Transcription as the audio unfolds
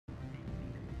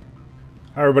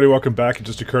Hi everybody, welcome back. It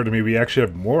just occurred to me we actually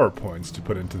have more points to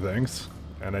put into things,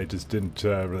 and I just didn't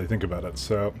really think about it.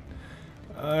 So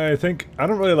I think I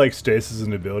don't really like stasis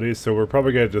and abilities, so we're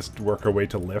probably gonna just work our way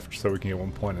to lift so we can get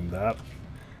 1 point in that.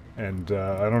 And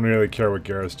I don't really care what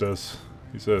Garrus does.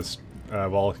 He says,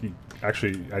 well, he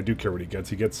actually I do care what he gets.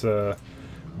 He gets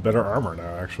better armor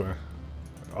now, actually.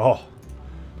 Oh,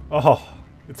 oh,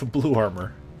 it's a blue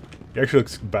armor. He actually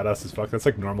looks badass as fuck. That's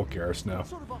like normal Garrus now.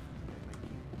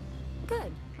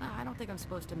 Good. I don't think I'm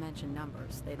supposed to mention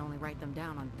numbers. They'd only write them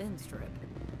down on thin strip.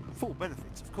 Full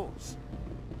benefits, of course.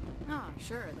 Ah,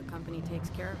 sure, the company takes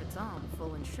care of its own.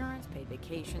 Full insurance, paid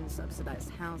vacation, subsidized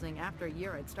housing. After a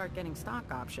year, I'd start getting stock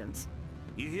options.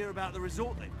 You hear about the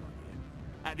resort they've got here?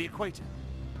 At the equator.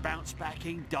 Bounce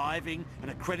backing, diving, an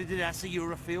accredited ASA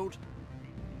Eurofield.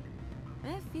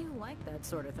 If you like that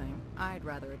sort of thing, I'd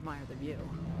rather admire the view.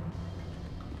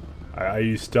 I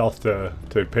use stealth to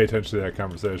pay attention to that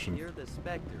conversation. You're the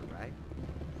Spectre, right?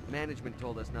 Management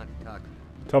told us not to talk.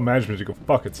 Tell management to go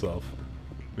fuck itself.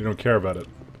 We don't care about it.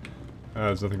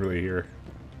 There's nothing really here.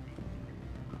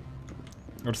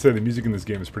 I have to say the music in this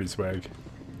game is pretty swag.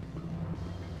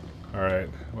 Alright,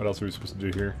 what else are we supposed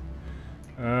to do here?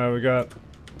 We got...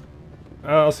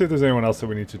 I'll see if there's anyone else that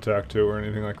we need to talk to or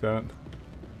anything like that.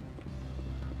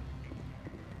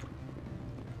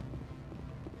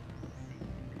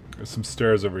 There's some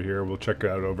stairs over here. We'll check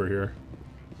out over here.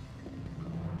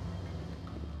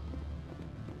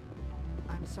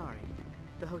 I'm sorry.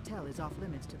 The hotel is off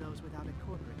limits to those without a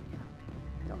corporate account.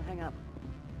 Don't hang up.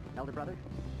 Elder brother,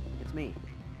 it's me.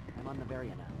 I'm on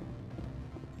Noveria now.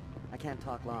 I can't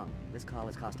talk long. This call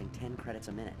is costing 10 credits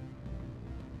a minute.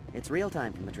 It's real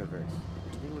time from the Traverse.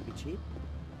 Do you think it would be cheap?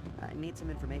 I need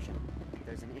some information.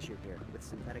 There's an issue here with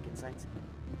Synthetic Insights.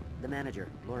 The manager,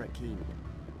 Laura Keene.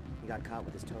 He got caught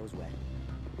with his toes wet.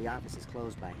 The office is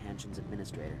closed by Hanshen's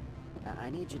administrator. I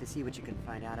need you to see what you can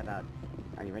find out about...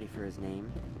 Are you ready for his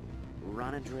name?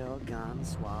 Ronadril Gan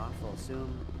Swa Folsum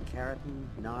Keratin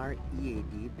Nar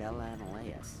Ead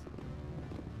Belanaleus.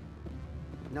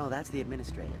 No, that's the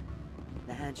administrator.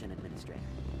 The Hanshen administrator.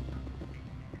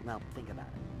 Well, think about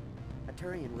it. A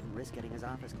Turian wouldn't risk getting his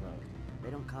office closed.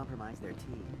 They don't compromise their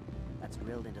team. That's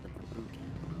drilled into them from boot camp.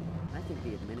 I think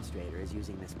the administrator is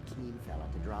using this Keene fella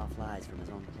to draw flies from his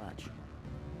own clutch.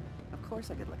 Of course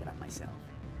I could look it up myself.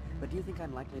 But do you think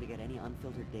I'm likely to get any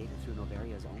unfiltered data through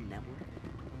Noveria's own network?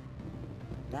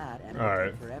 That, and it'll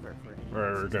take forever for any...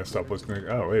 Alright, we're gonna stop listening.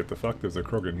 Oh, wait, the fuck? There's a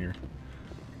Krogan here.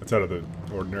 That's out of the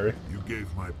ordinary. You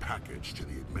gave my package to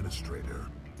the administrator.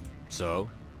 So?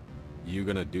 You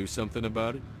gonna do something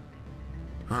about it?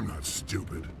 I'm not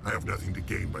stupid. I have nothing to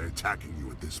gain by attacking you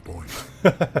at this point.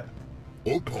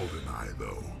 Opal and I,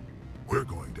 though, we're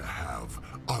going to have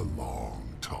a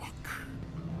long talk.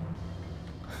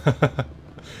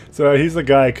 So he's the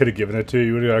guy I could have given it to.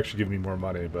 He would have actually given me more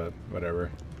money, but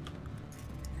whatever.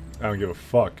 I don't give a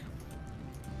fuck.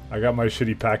 I got my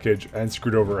shitty package and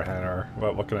screwed over a Hanar.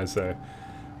 What can I say?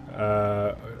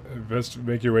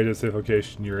 Make your way to a safe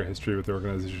location. Your history with the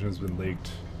organization has been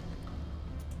leaked.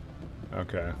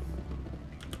 Okay.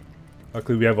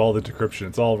 Luckily we have all the decryption.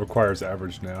 It's all requires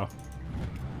average now.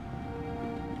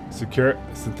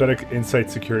 Synthetic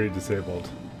Insight security disabled.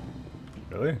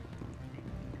 Really?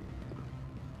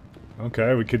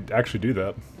 Okay, we could actually do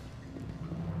that.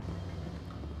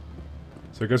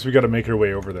 So I guess we gotta make our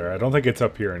way over there. I don't think it's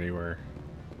up here anywhere.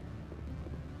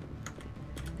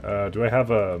 Do I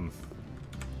have a...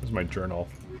 Where's my journal?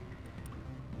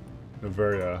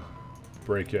 Noveria.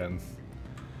 Break in.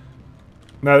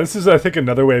 Now this is, I think,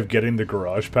 another way of getting the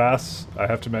garage pass, I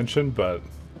have to mention, but...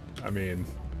 I mean...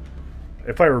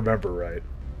 If I remember right.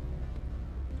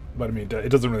 But I mean, it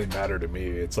doesn't really matter to me.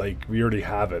 It's like, we already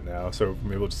have it now, so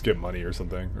maybe we'll just get money or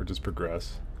something, or just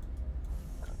progress.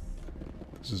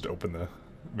 Let's just open the...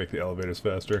 make the elevators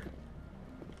faster.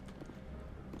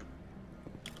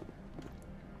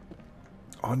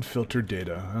 Unfiltered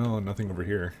data. Oh, nothing over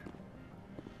here.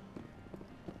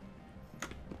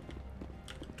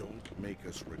 Don't make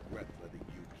us regret letting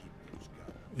you keep those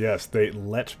guns. Yes, they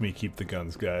let me keep the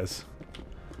guns, guys.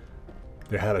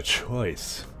 They had a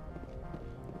choice.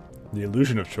 The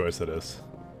illusion of choice, that is.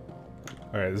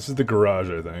 Alright, this is the garage,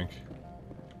 I think.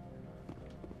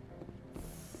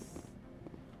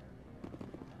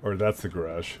 Or that's the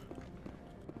garage.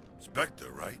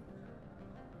 Spectre, right?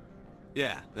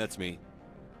 Yeah, that's me.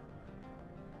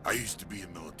 I used to be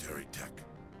in military tech.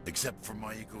 Except for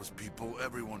my ego's people,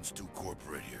 everyone's too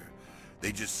corporate here.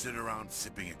 They just sit around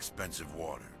sipping expensive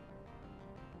water.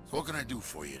 So what can I do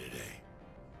for you today?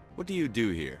 What do you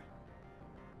do here?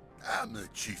 I'm the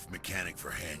chief mechanic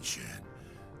for Hanshen.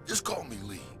 Just call me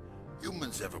Lee.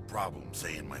 Humans have a problem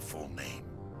saying my full name.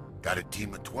 Got a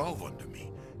team of 12 under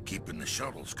me, keeping the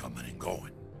shuttles coming and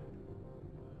going.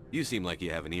 You seem like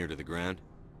you have an ear to the ground.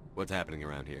 What's happening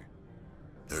around here?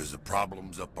 There's the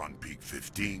problems up on Peak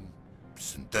 15.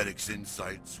 Synthetics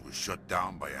Insights was shut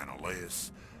down by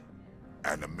Ananias,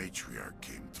 and the Matriarch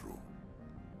came through.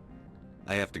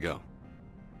 I have to go.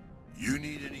 You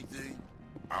need anything?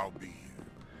 I'll be here.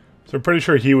 So I'm pretty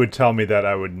sure he would tell me that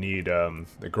I would need a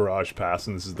garage pass,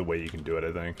 and this is the way you can do it,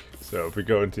 I think. So if we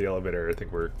go into the elevator, I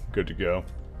think we're good to go.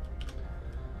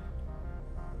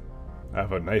 I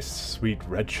have a nice, sweet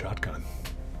red shotgun.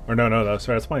 Or no,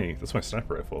 sorry, that's my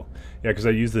sniper rifle. Yeah, because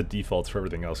I use the defaults for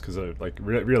everything else. Because like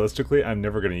realistically, I'm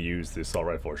never going to use the assault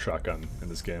rifle or shotgun in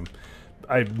this game.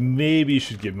 I maybe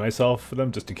should give myself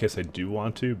them just in case I do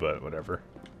want to, but whatever.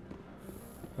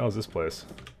 How's this place?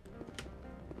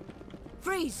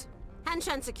 Freeze!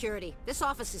 Hanshan Security. This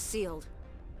office is sealed.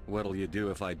 What'll you do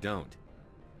if I don't?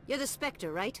 You're the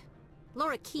Spectre, right?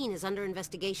 Laura Keene is under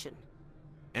investigation.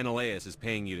 Ananias is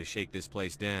paying you to shake this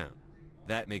place down.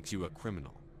 That makes you a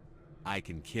criminal. I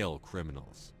can kill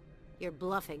criminals. You're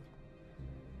bluffing.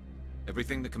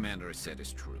 Everything the commander has said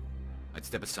is true. I'd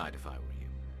step aside if I were you.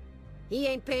 He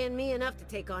ain't paying me enough to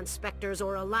take on Spectres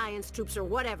or Alliance troops or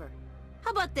whatever.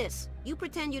 How about this? You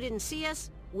pretend you didn't see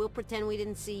us, we'll pretend we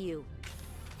didn't see you.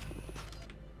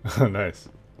 Nice.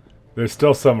 There's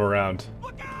still some around.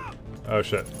 Oh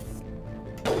shit.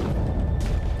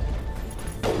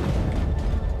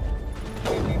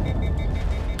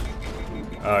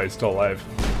 Oh, he's still alive.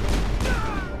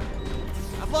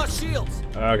 I've lost shields.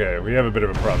 Okay, we have a bit of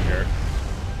a problem here.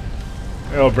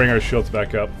 It'll bring our shields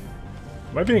back up.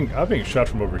 I'm being shot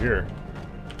from over here.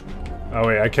 Oh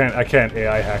wait, I can't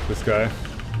AI hack this guy.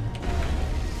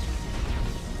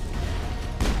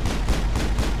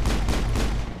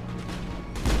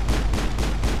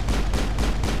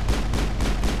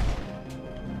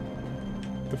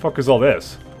 The fuck is all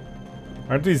this?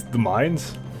 Aren't these the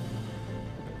mines?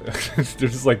 They're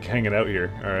just like hanging out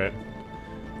here. Alright.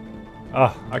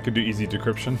 Ah, I could do easy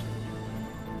decryption.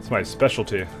 It's my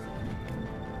specialty.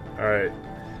 Alright.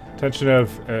 Attention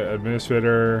of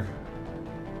administrator.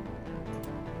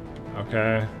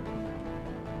 Okay.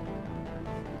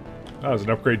 Oh, there's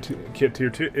an upgrade kit tier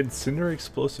 2. Incendiary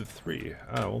Explosive 3.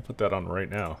 Ah, we'll put that on right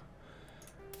now.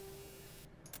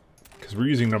 Because we're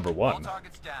using number 1. All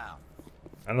targets down.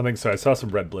 I don't think so. I saw some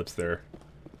red blips there.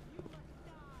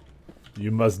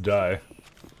 You must die.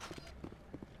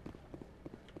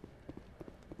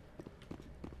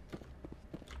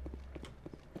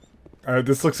 Alright,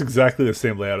 this looks exactly the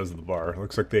same layout as the bar.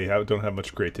 Looks like they don't have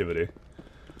much creativity.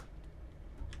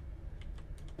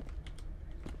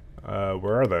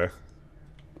 Where are they?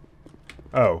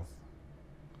 Oh.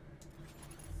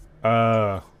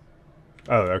 Oh,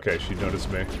 okay, she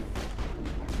noticed me.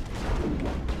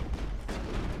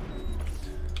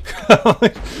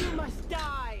 You must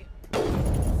die!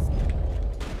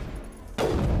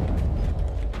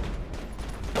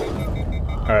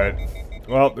 Alright.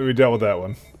 Well, we dealt with that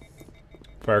one.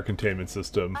 Fire containment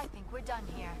system. I think we're done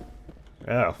here.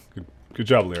 Yeah, good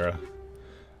job, Lyra.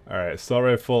 Alright, assault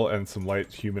rifle and some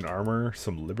light human armor,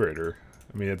 some liberator.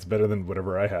 I mean, it's better than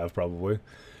whatever I have, probably.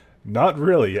 Not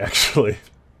really, actually.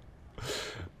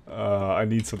 I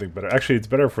need something better. Actually, it's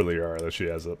better for Lyra that she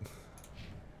has it.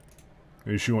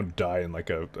 Maybe she won't die in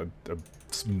like a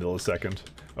millisecond.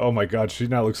 Oh my god, she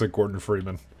now looks like Gordon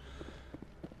Freeman.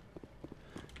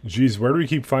 Jeez, where do we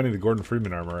keep finding the Gordon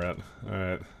Freeman armor at?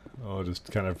 Alright, I'll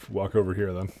just kind of walk over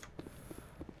here then.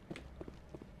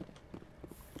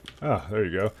 Ah, there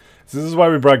you go. So this is why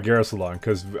we brought Garrus along,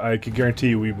 because I can guarantee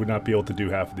you we would not be able to do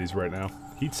half of these right now.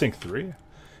 Heatsink 3?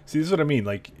 See, this is what I mean,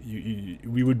 like,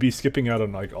 we would be skipping out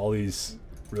on, like, all these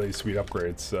really sweet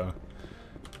upgrades, so...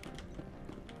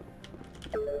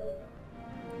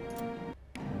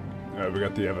 Alright, we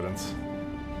got the evidence.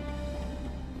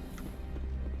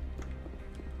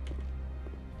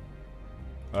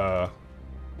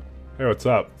 Hey, what's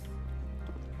up?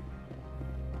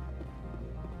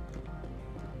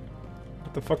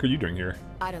 What the fuck are you doing here?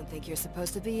 I don't think you're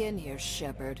supposed to be in here,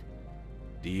 Shepard.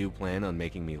 Do you plan on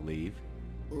making me leave?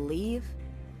 Leave?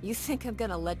 You think I'm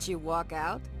gonna let you walk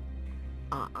out?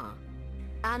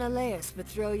 Ananias would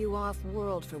throw you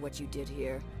off-world for what you did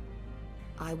here.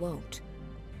 I won't.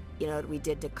 You know what we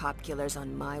did to cop killers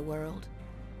on my world?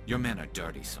 Your men are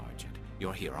dirty, Sergeant.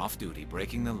 You're here off-duty,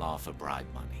 breaking the law for bribe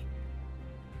money.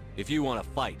 If you want to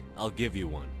fight, I'll give you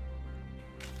one.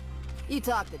 You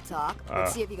talk the talk.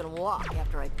 Let's see if you can walk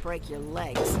after I break your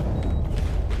legs.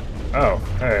 Oh,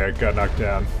 hey, I got knocked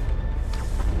down.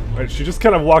 Wait, she just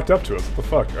kind of walked up to us. What the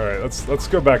fuck? Alright, let's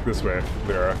go back this way,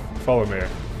 Lyra. Follow me.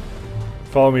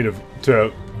 Follow me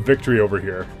to victory over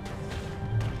here.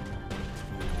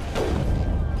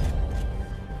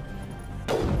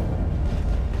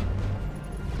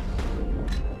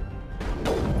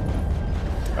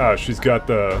 Oh, she's got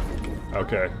the...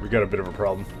 Okay, we got a bit of a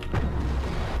problem.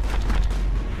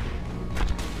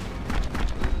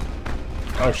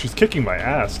 Oh, she's kicking my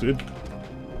ass, dude.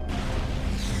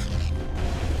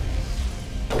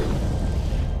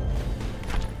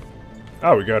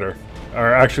 Oh, we got her.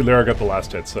 Or actually, Liara got the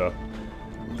last hit, so...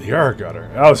 Liara got her.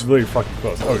 That was really fucking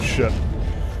close. Oh, shit.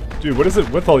 Dude, what is it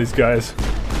with all these guys?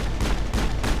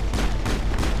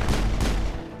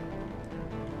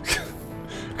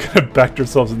 Kind of backed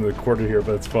ourselves into the corner here,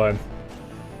 but it's fine.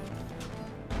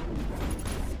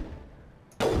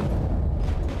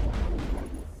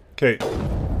 Okay,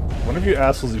 one of you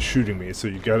assholes is shooting me, so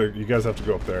you guys have to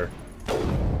go up there. I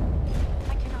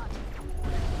cannot.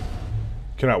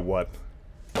 Cannot what?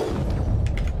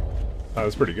 Oh,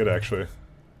 that's pretty good, actually.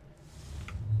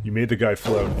 You made the guy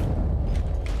float.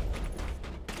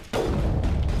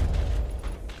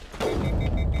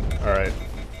 Alright.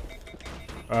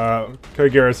 Okay,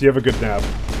 Garrus, you have a good nap.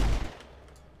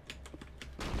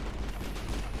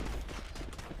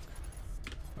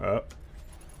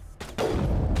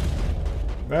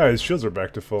 Ah, his shields are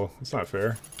back to full. That's not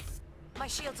fair. My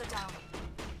shields are down.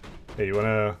 Hey, you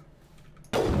wanna...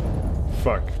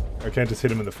 Fuck. I can't just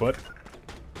hit him in the foot?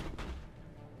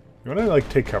 You wanna, like,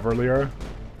 take cover, Liara?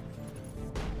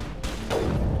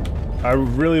 I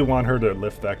really want her to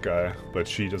lift that guy, but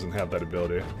she doesn't have that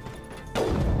ability.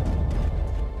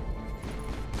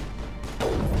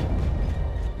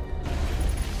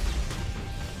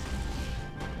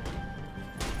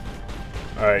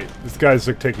 Alright, this guy's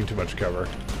like taking too much cover.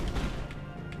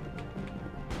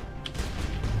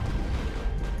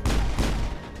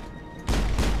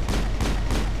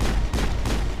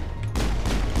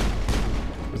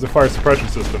 There's a fire suppression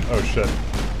system. Oh shit.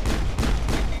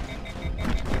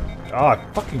 Ah,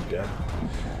 I'm fucking dead.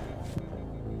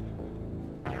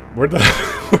 Where'd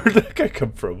that guy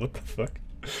come from? What the fuck?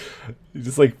 You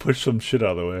just like pushed some shit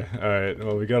out of the way. Alright,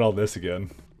 well we got all this again.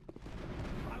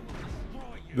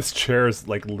 This chair is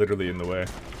like literally in the way.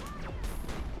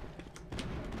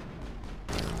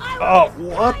 Oh,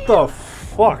 what the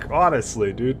fuck?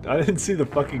 Honestly, dude. I didn't see the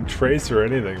fucking trace or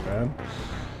anything, man.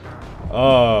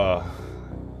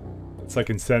 It's like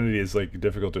insanity is like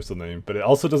difficult or something, but it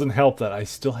also doesn't help that I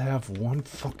still have one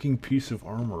fucking piece of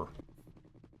armor.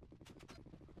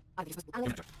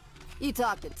 You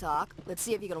talk the talk. Let's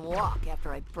see if you can walk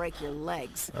after I break your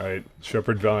legs. Alright,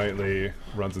 Shepard valiantly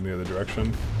runs in the other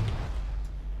direction.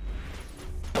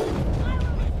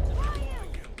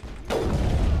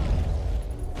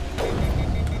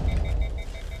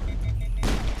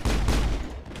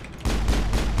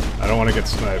 I don't want to get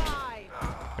sniped.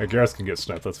 Yeah, Garrus can get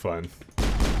sniped, that's fine.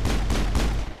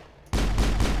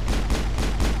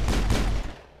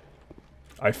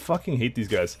 I fucking hate these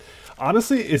guys.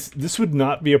 Honestly, this would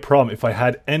not be a problem if I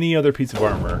had any other piece of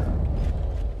armor.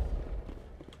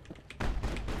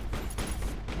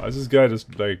 Why is this guy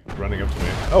just, like, running up to me?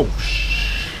 Oh,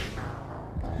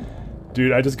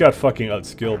 dude, I just got fucking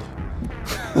outskilled.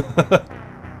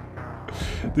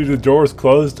 Dude, the door was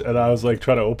closed, and I was, like,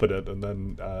 trying to open it, and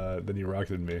then he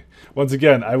rocketed me. Once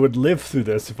again, I would live through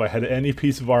this if I had any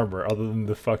piece of armor other than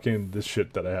the fucking, this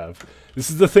shit that I have. This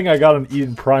is the thing I got on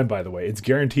Eden Prime, by the way. It's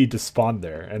guaranteed to spawn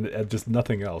there, and just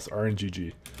nothing else.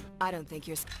 RNGG. I don't think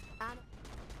you're...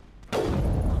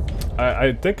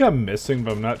 I think I'm missing,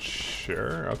 but I'm not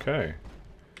sure. Okay.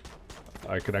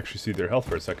 I can actually see their health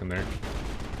for a second there.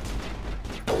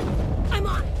 I'm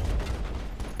on.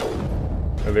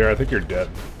 Hey there, I think you're dead.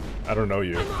 I don't know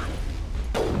you.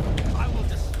 I will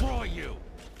destroy you.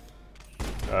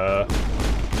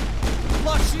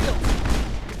 Lost shield.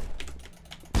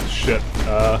 Shit.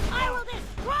 I will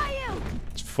destroy you.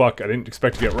 Fuck, I didn't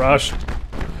expect to get rushed.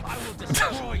 I will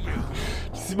destroy you.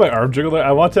 See my arm jiggle there?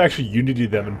 I want to actually unity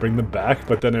them and bring them back,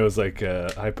 but then it was like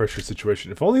a high pressure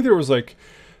situation. If only there was like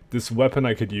this weapon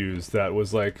I could use that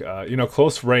was like, you know,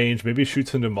 close range, maybe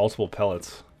shoots into multiple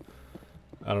pellets.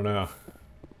 I don't know.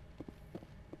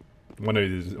 One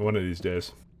of these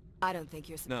days. I don't think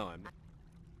you're... No, I'm...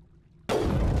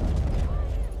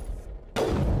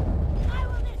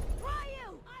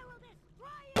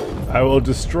 I will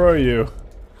destroy you.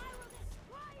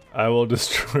 I will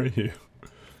destroy you.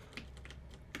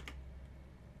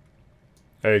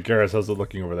 Hey, Garrus, how's it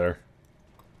looking over there?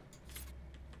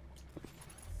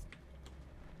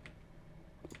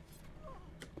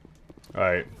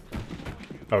 Alright.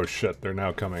 Oh shit, they're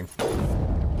now coming.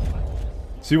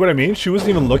 See what I mean? She wasn't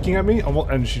even looking at me,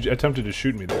 and she attempted to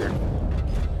shoot me there.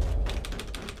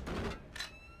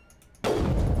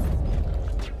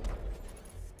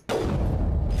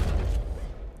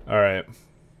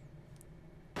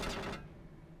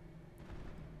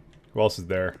 Who else is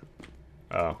there?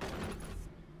 Oh.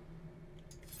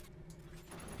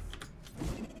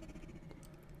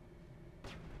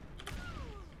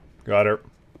 Got her.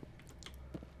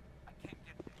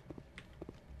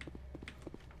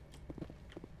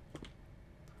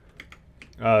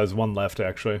 There's one left,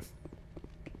 actually.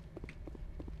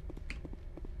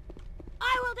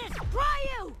 I will destroy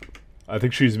you! I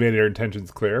think she's made her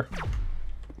intentions clear.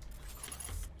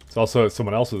 It's also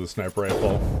someone else with a sniper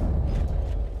rifle.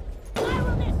 I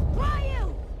will destroy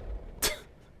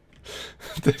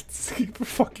you! Keep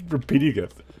fucking repeating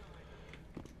it.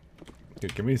 Okay,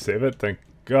 can we save it? Thank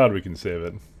God we can save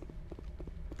it.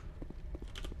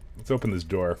 Let's open this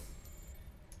door.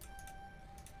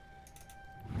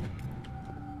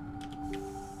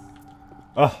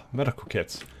 Ah, medical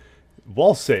kits.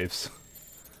 Wall safes.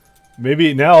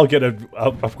 Maybe now I'll get an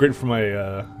upgrade for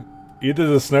my, either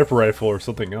the sniper rifle or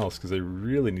something else, because I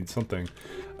really need something.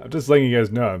 I'm just letting you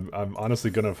guys know, I'm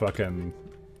honestly gonna fucking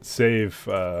save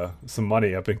some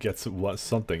money up and get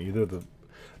something. Either the,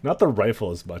 not the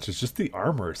rifle as much, it's just the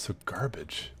armor is so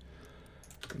garbage.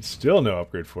 And still no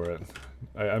upgrade for it.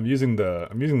 I'm using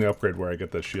the upgrade where I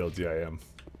get the shields. Yeah, I am.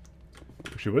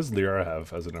 Actually, what does Liara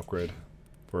have as an upgrade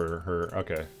for her?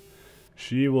 Okay.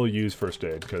 She will use first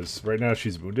aid, because right now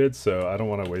she's wounded, so I don't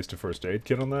want to waste a first aid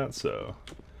kit on that, so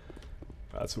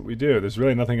that's what we do. There's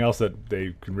really nothing else that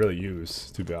they can really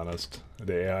use, to be honest.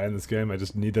 The AI in this game, I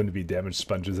just need them to be damage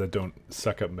sponges that don't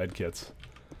suck up medkits.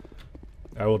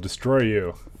 I will destroy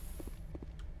you.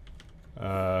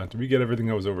 Did we get everything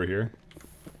that was over here?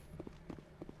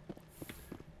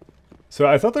 So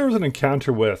I thought there was an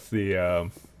encounter with the,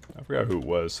 I forgot who it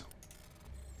was.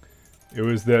 It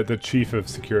was the chief of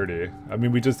security. I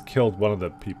mean, we just killed one of the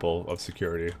people of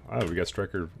security. Oh, we got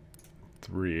Striker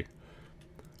 3.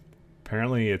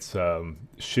 Apparently it's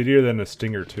shittier than a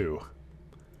Stinger 2.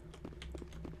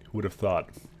 Who would have thought?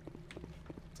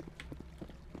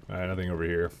 Alright, nothing over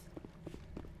here.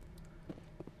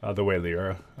 Out of the way,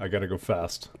 Liara. I gotta go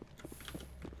fast.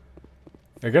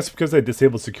 I guess because I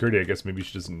disabled security, I guess maybe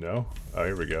she doesn't know. Oh,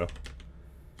 here we go.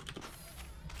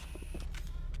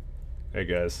 Hey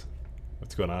guys.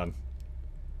 What's going on?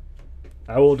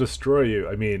 I will destroy you.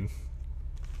 I mean,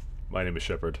 my name is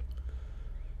Shepard.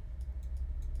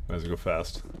 Might as well go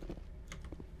fast.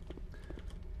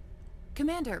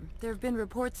 Commander, there have been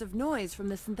reports of noise from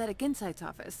the Synthetic Insights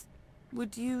office.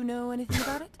 Would you know anything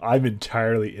about it? I'm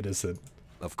entirely innocent.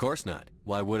 Of course not.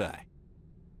 Why would I?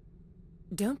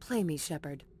 Don't play me,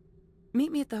 Shepard.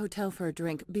 Meet me at the hotel for a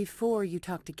drink before you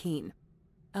talk to Keen.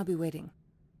 I'll be waiting.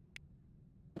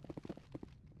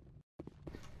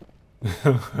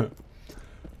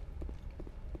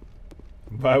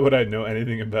 Why would I know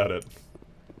anything about it?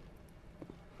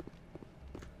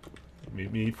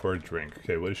 Meet me for a drink.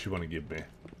 Okay, what does she want to give me?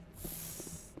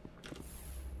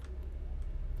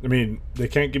 I mean, they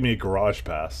can't give me a garage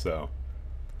pass, so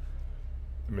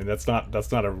I mean that's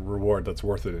not a reward that's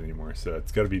worth it anymore, so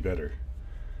it's gotta be better.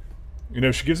 You know,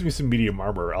 if she gives me some medium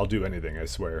armor, I'll do anything, I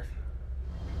swear.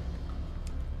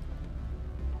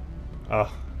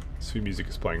 Ah, sweet music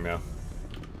is playing now.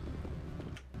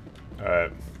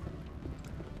 Alright.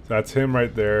 So that's him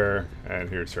right there, and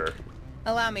here's her.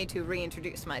 Allow me to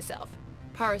reintroduce myself.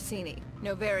 Parasini,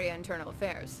 Noveria Internal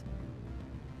Affairs.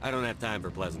 I don't have time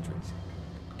for pleasantries.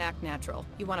 Act natural.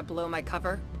 You want to blow my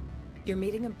cover? You're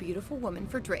meeting a beautiful woman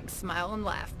for drinks, smile and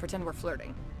laugh, pretend we're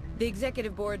flirting. The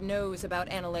executive board knows about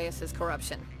Annaleis'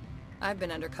 corruption. I've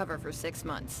been undercover for 6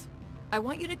 months. I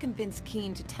want you to convince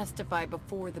Keen to testify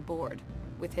before the board.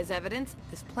 With his evidence,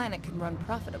 this planet can run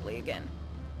profitably again.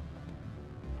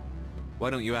 Why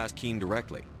don't you ask Keen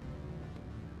directly?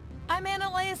 I'm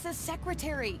Annaleis'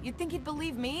 secretary. You'd think he'd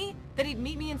believe me? That he'd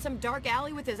meet me in some dark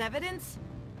alley with his evidence?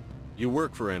 You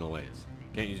work for Annaleis.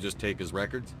 Can't you just take his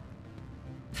records?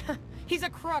 He's a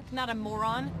crook, not a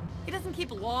moron. He doesn't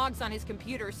keep logs on his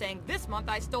computer saying, this month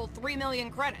I stole 3 million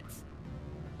credits.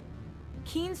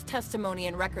 Keen's testimony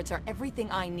and records are everything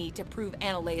I need to prove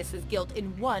Annaleis' guilt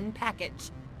in one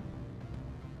package.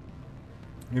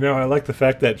 You know, I like the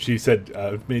fact that she said,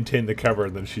 maintain the cover,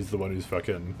 and then she's the one who's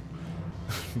fucking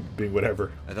being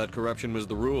whatever. I thought corruption was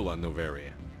the rule on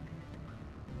Noveria.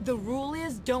 The rule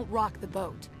is, don't rock the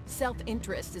boat.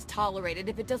 Self-interest is tolerated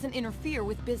if it doesn't interfere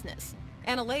with business.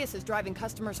 Annaleis is driving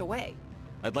customers away.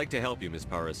 I'd like to help you, Miss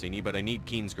Parasini, but I need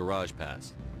Keen's garage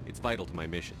pass. It's vital to my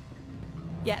mission.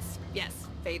 Yes, yes.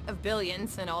 Fate of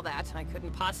billions and all that. I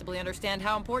couldn't possibly understand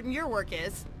how important your work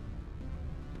is.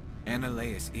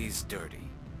 Annaleis is dirty.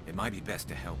 It might be best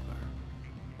to help her.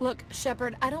 Look,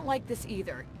 Shepard, I don't like this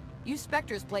either. You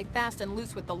Spectres play fast and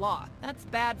loose with the law. That's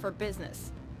bad for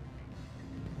business.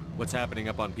 What's happening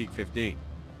up on Peak 15?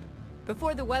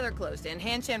 Before the weather closed in,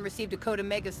 Hanshan received a Code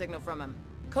Omega signal from him.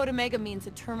 Code Omega means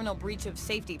a terminal breach of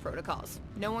safety protocols.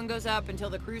 No one goes up until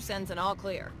the crew sends an all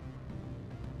clear.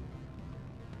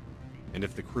 And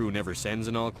if the crew never sends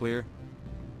an all clear?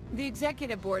 The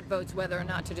executive board votes whether or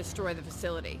not to destroy the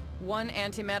facility. One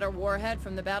antimatter warhead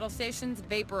from the battle stations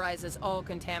vaporizes all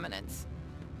contaminants.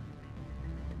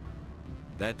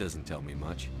 That doesn't tell me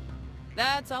much.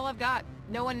 That's all I've got.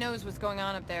 No one knows what's going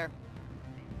on up there.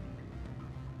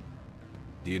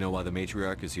 Do you know why the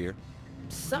matriarch is here?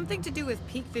 Something to do with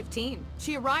Peak 15.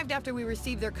 She arrived after we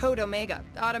received their Code Omega,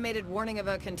 automated warning of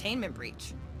a containment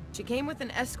breach. She came with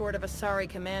an escort of Asari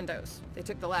commandos. They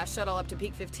took the last shuttle up to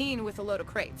Peak 15 with a load of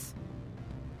crates.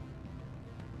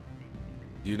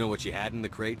 Do you know what she had in the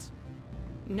crates?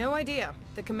 No idea.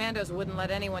 The commandos wouldn't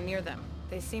let anyone near them.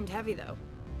 They seemed heavy, though.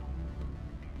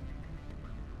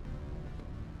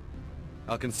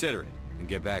 I'll consider it and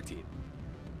get back to you.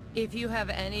 If you have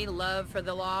any love for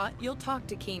the law, you'll talk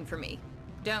to Keen for me.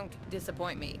 Don't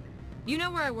disappoint me. You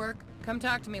know where I work. Come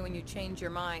talk to me when you change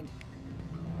your mind.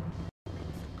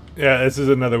 Yeah, this is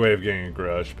another way of getting a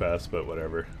garage pass, but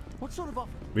whatever. What sort of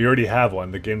offer? We already have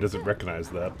one. The game doesn't recognize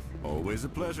that. Always a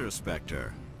pleasure,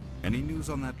 Spectre. Any news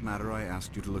on that matter I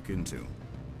asked you to look into?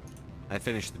 I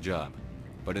finished the job,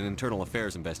 but an internal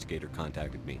affairs investigator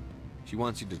contacted me. She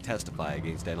wants you to testify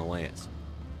against Analeus.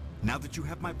 Now that you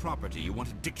have my property, you want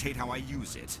to dictate how I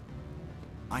use it?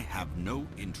 I have no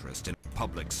interest in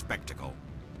public spectacle.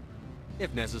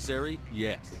 If necessary,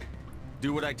 yes.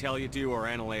 Do what I tell you to, or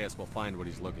Analeus will find what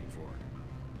he's looking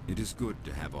for. It is good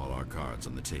to have all our cards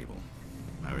on the table.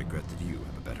 I regret that you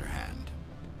have a better hand.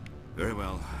 Very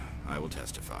well, I will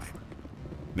testify.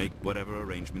 Make whatever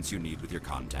arrangements you need with your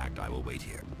contact. I will wait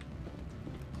here.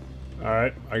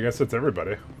 Alright, I guess that's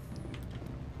everybody. I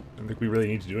don't think we really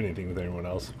need to do anything with anyone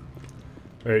else.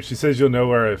 Alright, she says you'll know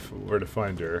where to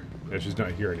find her. Yeah, she's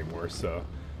not here anymore, so...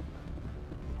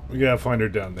 we gotta find her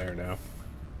down there now.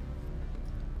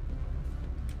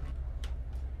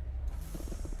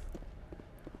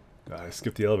 I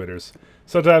skip the elevators.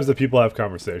 Sometimes the people have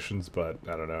conversations, but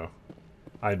I don't know.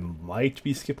 I might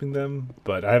be skipping them,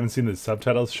 but I haven't seen the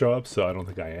subtitles show up, so I don't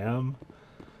think I am.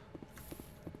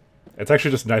 It's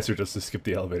actually just nicer just to skip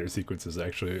the elevator sequences,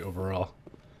 actually, overall,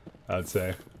 I would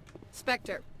say.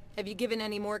 Spectre, have you given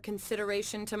any more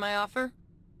consideration to my offer?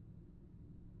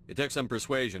 It took some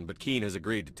persuasion, but Keen has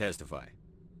agreed to testify.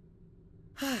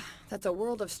 That's a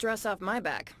world of stress off my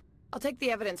back. I'll take the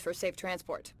evidence for safe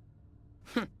transport.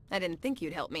 I didn't think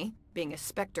you'd help me, being a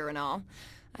Spectre and all.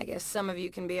 I guess some of you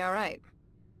can be alright.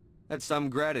 That's some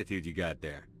gratitude you got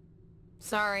there.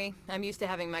 Sorry, I'm used to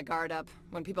having my guard up.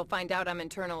 When people find out I'm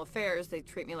internal affairs, they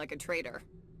treat me like a traitor.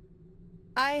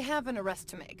 I have an arrest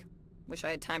to make. Wish I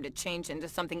had time to change into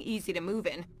something easy to move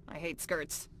in. I hate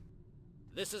skirts.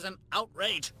 This is an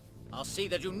outrage. I'll see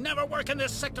that you never work in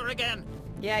this sector again.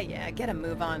 Yeah, get a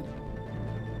move on.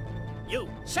 You,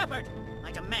 Shepard!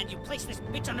 I demand you place this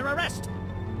bitch under arrest!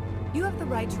 You have the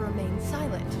right to remain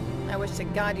silent. I wish to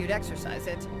God you'd exercise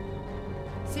it.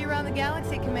 See you around the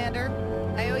galaxy, Commander.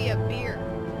 I owe you a beer.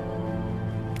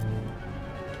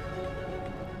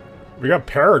 We got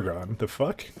Paragon. The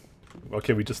fuck?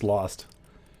 Okay, we just lost.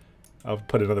 I'll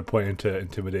put another point into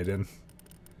Intimidate in.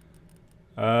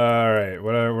 Alright,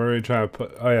 what are we trying to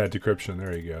put? Oh yeah, Decryption.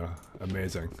 There you go.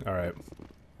 Amazing. Alright.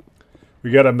 We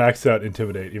gotta max out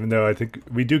Intimidate, even though I think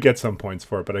we do get some points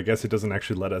for it, but I guess it doesn't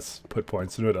actually let us put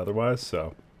points into it otherwise,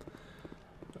 so...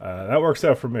 that works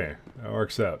out for me. That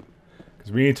works out.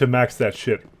 Because we need to max that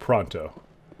shit pronto.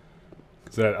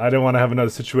 Because I don't want to have another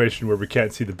situation where we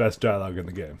can't see the best dialogue in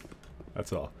the game.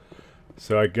 That's all.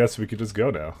 So I guess we could just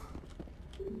go now.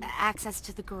 Access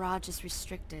to the garage is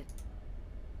restricted.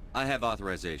 I have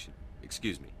authorization.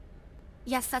 Excuse me.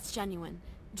 Yes, that's genuine.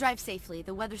 Drive safely.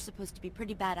 The weather's supposed to be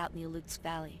pretty bad out in the Alutsk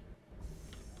Valley.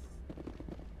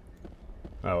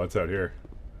 Oh, what's out here?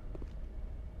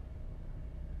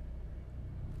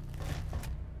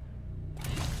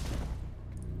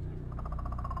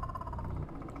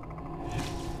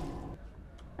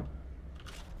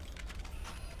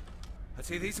 I'd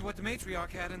say these are what the Matriarch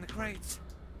had in the crates.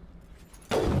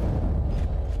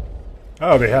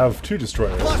 Oh, they have 2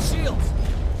 destroyers. Lost shields!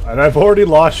 And I've already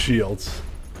lost shields.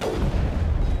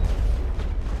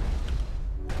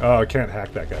 Oh, I can't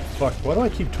hack that guy. Fuck, why do I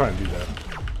keep trying to do that?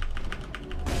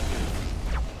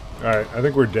 Alright, I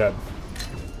think we're dead.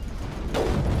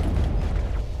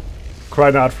 Cry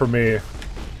not for me.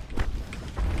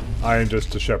 I am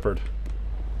just a shepherd.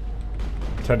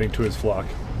 Tending to his flock.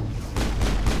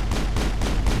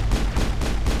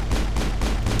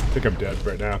 I think I'm dead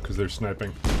right now because they're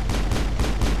sniping.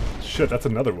 Shit, that's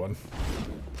another one.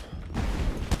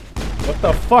 What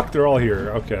the fuck? They're all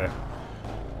here. Okay.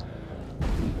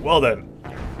 Well then.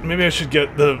 Maybe I should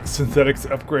get the synthetics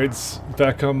upgrades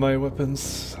back on my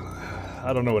weapons.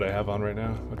 I don't know what I have on right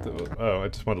now. What the, oh, I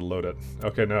just want to load it.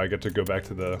 Okay, now I get to go back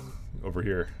to the... over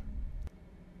here.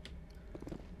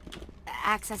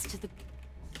 Access to the...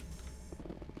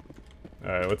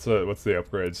 Alright, what's the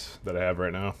upgrades that I have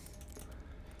right now?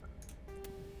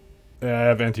 Yeah, I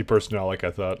have anti-personnel like I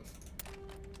thought.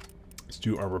 Let's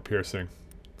do armor piercing.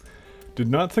 Did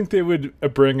not think they would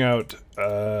bring out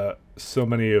so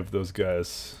many of those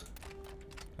guys.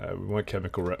 We want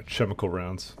chemical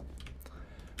rounds.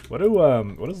 What does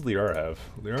Liara have?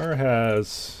 Liara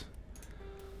has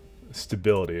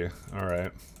stability. All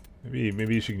right,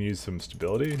 maybe she can use some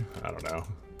stability. I don't know.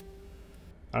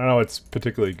 I don't know. It's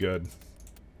particularly good.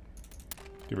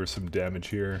 Give her some damage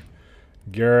here.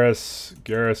 Garrus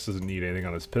doesn't need anything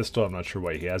on his pistol. I'm not sure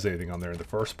why he has anything on there in the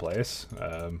first place.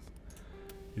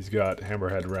 He's got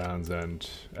hammerhead rounds and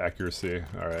accuracy.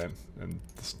 Alright. And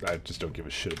I just don't give a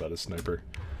shit about a sniper.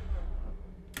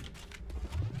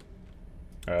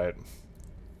 Alright.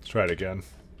 Let's try it again.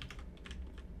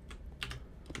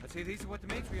 Let's see, these are what the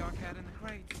matriarch had in the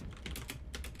crates.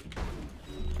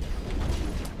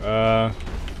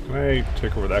 Can I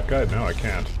take over that guy? No, I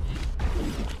can't.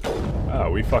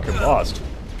 Oh, we fucking lost.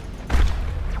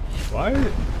 Why?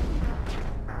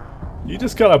 You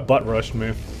just got a butt rushed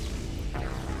me.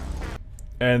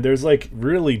 And there's like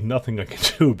really nothing I can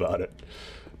do about it.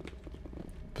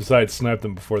 Besides snipe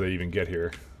them before they even get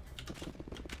here.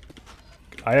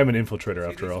 I am an infiltrator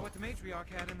after all. What the matriarch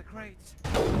had in the crates.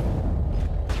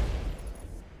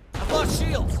 I've lost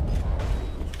shields!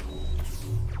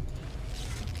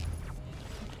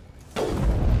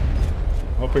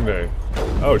 Hoping they...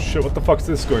 Oh shit, what the fuck's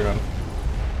this going on?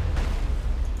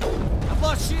 I've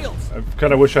lost shields! I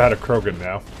kinda wish I had a Krogan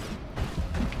now.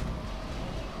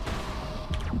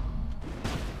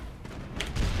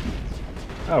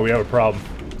 Oh, we have a problem.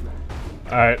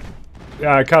 Alright.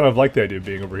 Yeah, I kind of like the idea of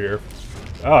being over here.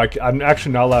 Oh, I'm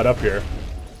actually not allowed up here.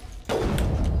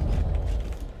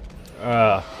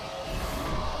 I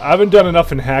haven't done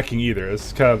enough in hacking either. This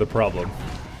is kind of the problem.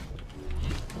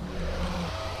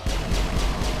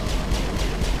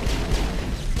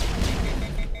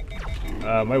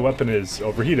 My weapon is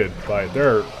overheated by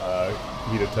their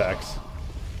heat attacks.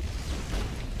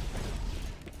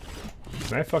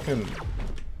 Can I fucking...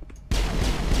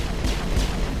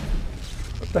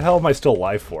 What the hell am I still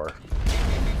alive for?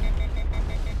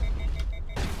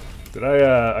 Did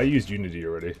I used Unity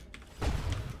already.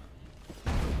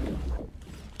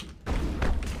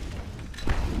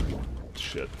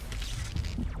 Shit.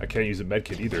 I can't use a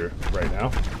medkit either right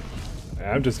now.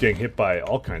 I'm just getting hit by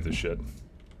all kinds of shit.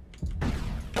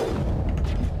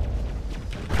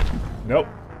 Nope.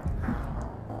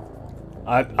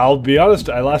 I'll be honest,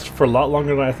 I lasted for a lot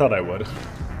longer than I thought I would.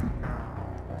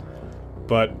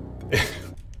 But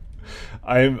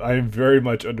I'm very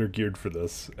much undergeared for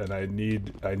this, and I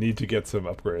need to get some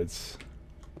upgrades.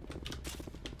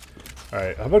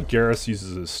 Alright, how about Garrus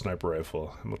uses his sniper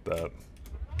rifle? How about that?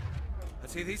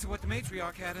 Let's see, these are what the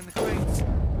matriarch had in the crates.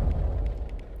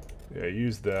 Yeah,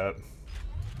 use that.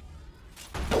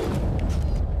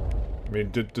 I mean,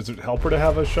 does it help her to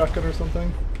have a shotgun or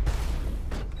something?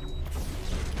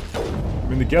 I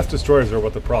mean, the guest destroyers are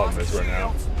what the problem is right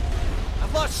now.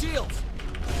 I've lost shields.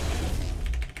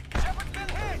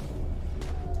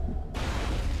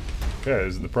 Okay,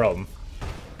 this is the problem.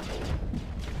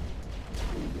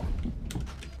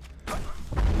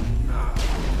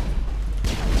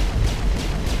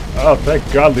 Oh,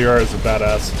 thank God Liara is a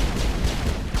badass.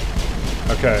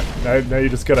 Okay, now you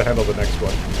just gotta handle the next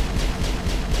one.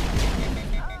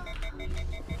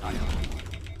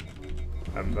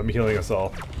 I'm healing us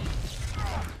all.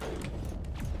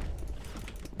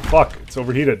 Fuck, it's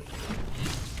overheated.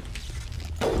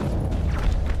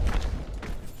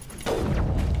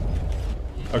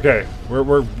 Okay,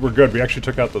 we're good. We actually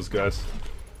took out those guys.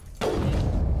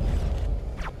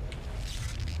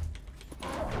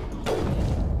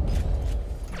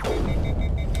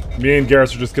 Me and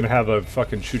Garrus are just gonna have a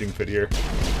fucking shooting fit here.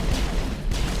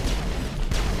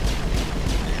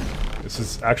 This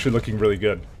is actually looking really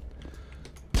good.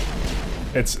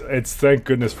 It's thank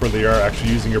goodness for Liara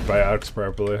actually using her biotics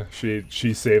properly.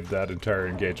 She saved that entire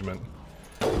engagement,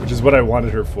 which is what I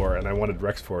wanted her for, and I wanted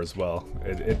Rex for as well.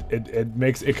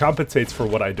 It compensates for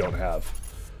what I don't have,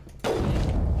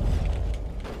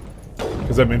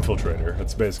 because I'm infiltrator.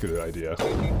 That's basically the idea.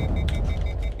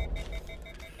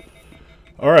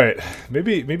 All right,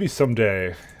 maybe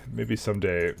someday.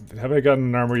 Have I gotten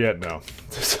an armor yet? No.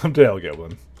 Someday I'll get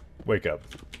one. Wake up.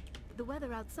 The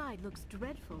weather outside looks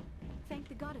dreadful. Thank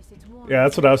the goddess it's warm. Yeah,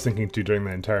 that's what I was thinking too during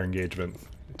the entire engagement.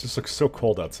 It just looks so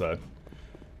cold outside.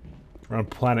 We're on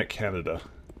planet Canada.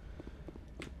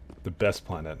 The best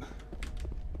planet.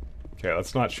 Okay,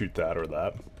 let's not shoot that or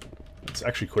that. Let's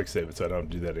actually quick save it so I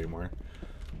don't do that anymore.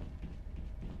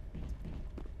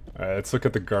 Alright, let's look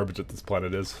at the garbage that this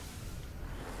planet is.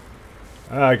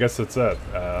 I guess that's it.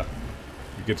 You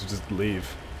get to just leave.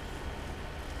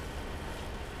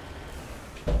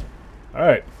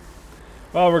 Alright.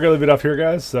 Well, we're going to leave it off here,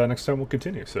 guys. Next time we'll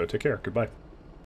continue, so take care. Goodbye.